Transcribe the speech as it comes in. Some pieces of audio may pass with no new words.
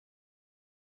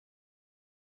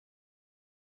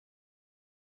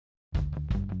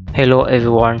Hello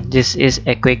everyone, this is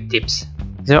a quick tips.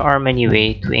 There are many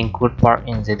ways to include part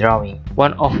in the drawing,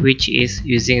 one of which is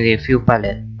using the view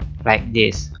palette, like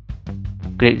this.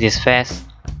 Click this face,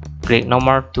 click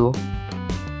number 2,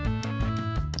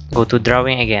 go to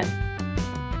drawing again.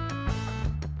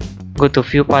 Go to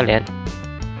view palette,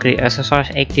 click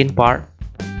Accessories 18 part,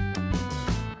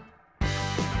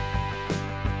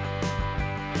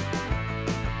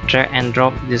 drag and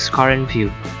drop this current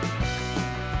view.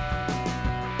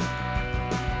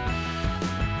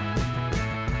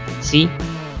 See?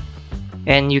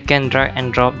 And you can drag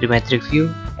and drop the metric view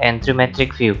and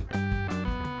trimetric view.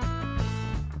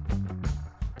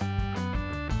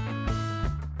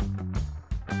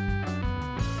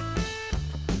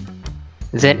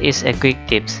 That is a quick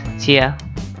tips. See ya!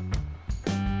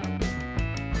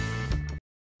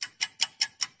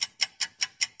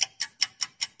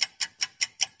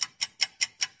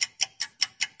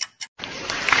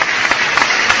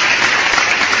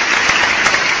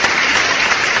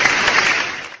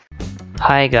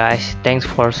 Hi guys, thanks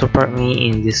for supporting me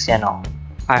in this channel.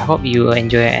 I hope you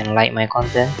enjoy and like my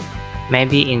content.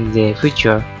 Maybe in the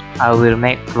future, I will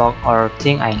make vlog or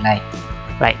thing I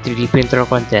like 3D printer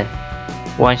content.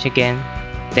 Once again,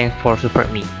 thanks for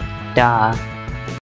supporting me. Dah.